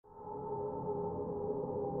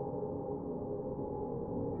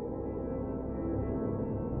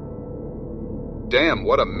Damn,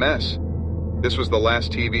 what a mess. This was the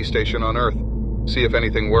last TV station on Earth. See if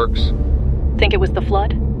anything works. Think it was the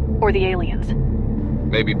flood? Or the aliens?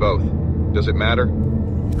 Maybe both. Does it matter?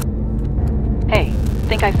 Hey,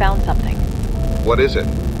 think I found something. What is it?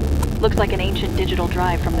 Looks like an ancient digital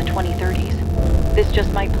drive from the 2030s. This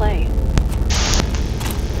just might play.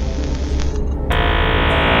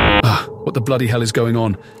 What the bloody hell is going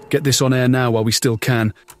on? Get this on air now while we still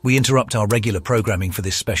can. We interrupt our regular programming for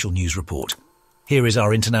this special news report. Here is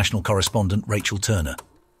our international correspondent, Rachel Turner.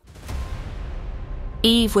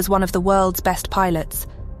 Eve was one of the world's best pilots,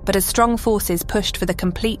 but as strong forces pushed for the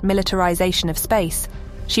complete militarization of space,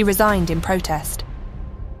 she resigned in protest.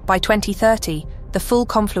 By 2030, the full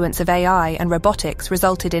confluence of AI and robotics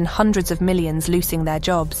resulted in hundreds of millions losing their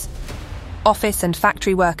jobs. Office and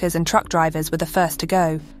factory workers and truck drivers were the first to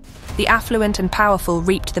go. The affluent and powerful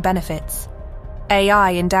reaped the benefits.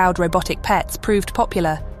 AI-endowed robotic pets proved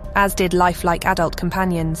popular, as did lifelike adult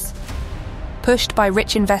companions. Pushed by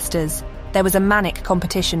rich investors, there was a manic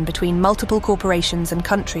competition between multiple corporations and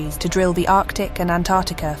countries to drill the Arctic and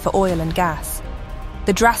Antarctica for oil and gas.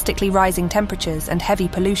 The drastically rising temperatures and heavy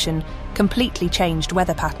pollution completely changed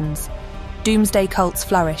weather patterns. Doomsday cults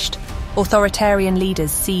flourished. Authoritarian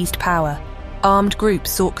leaders seized power. Armed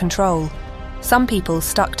groups sought control. Some people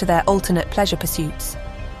stuck to their alternate pleasure pursuits.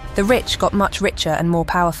 The rich got much richer and more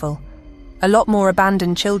powerful. A lot more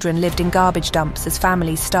abandoned children lived in garbage dumps as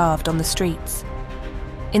families starved on the streets.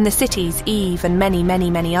 In the cities, Eve and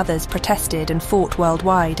many others protested and fought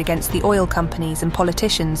worldwide against the oil companies and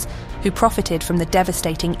politicians who profited from the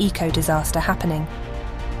devastating eco-disaster happening.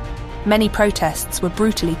 Many protests were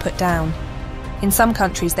brutally put down. In some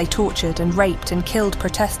countries they tortured and raped and killed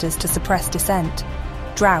protesters to suppress dissent.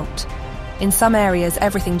 Drought. In some areas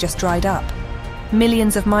everything just dried up.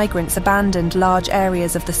 Millions of migrants abandoned large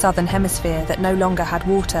areas of the southern hemisphere that no longer had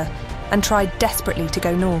water and tried desperately to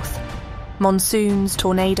go north. Monsoons,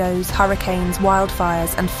 tornadoes, hurricanes,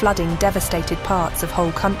 wildfires and flooding devastated parts of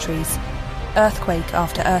whole countries. Earthquake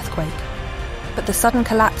after earthquake. But the sudden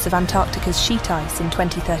collapse of Antarctica's sheet ice in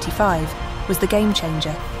 2035 was the game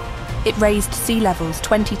changer. It raised sea levels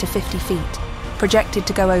 20 to 50 feet, projected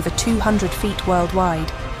to go over 200 feet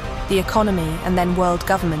worldwide. The economy and then world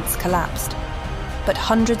governments collapsed. But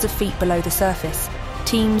hundreds of feet below the surface,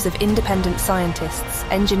 teams of independent scientists,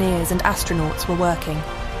 engineers and astronauts were working.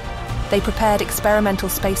 They prepared experimental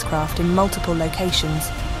spacecraft in multiple locations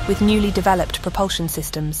with newly developed propulsion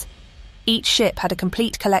systems. Each ship had a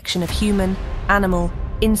complete collection of human, animal,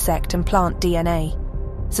 insect and plant DNA.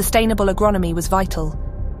 Sustainable agronomy was vital.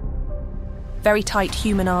 Very tight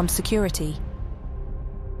human-armed security.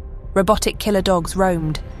 Robotic killer dogs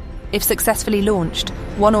roamed. If successfully launched,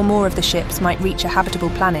 one or more of the ships might reach a habitable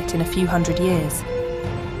planet in a few hundred years.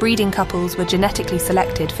 Breeding couples were genetically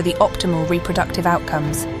selected for the optimal reproductive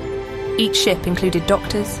outcomes. Each ship included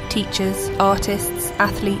doctors, teachers, artists,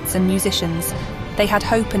 athletes and musicians. They had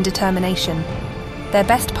hope and determination. Their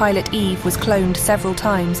best pilot, Eve, was cloned several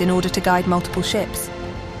times in order to guide multiple ships.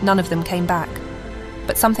 None of them came back.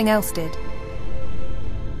 But something else did.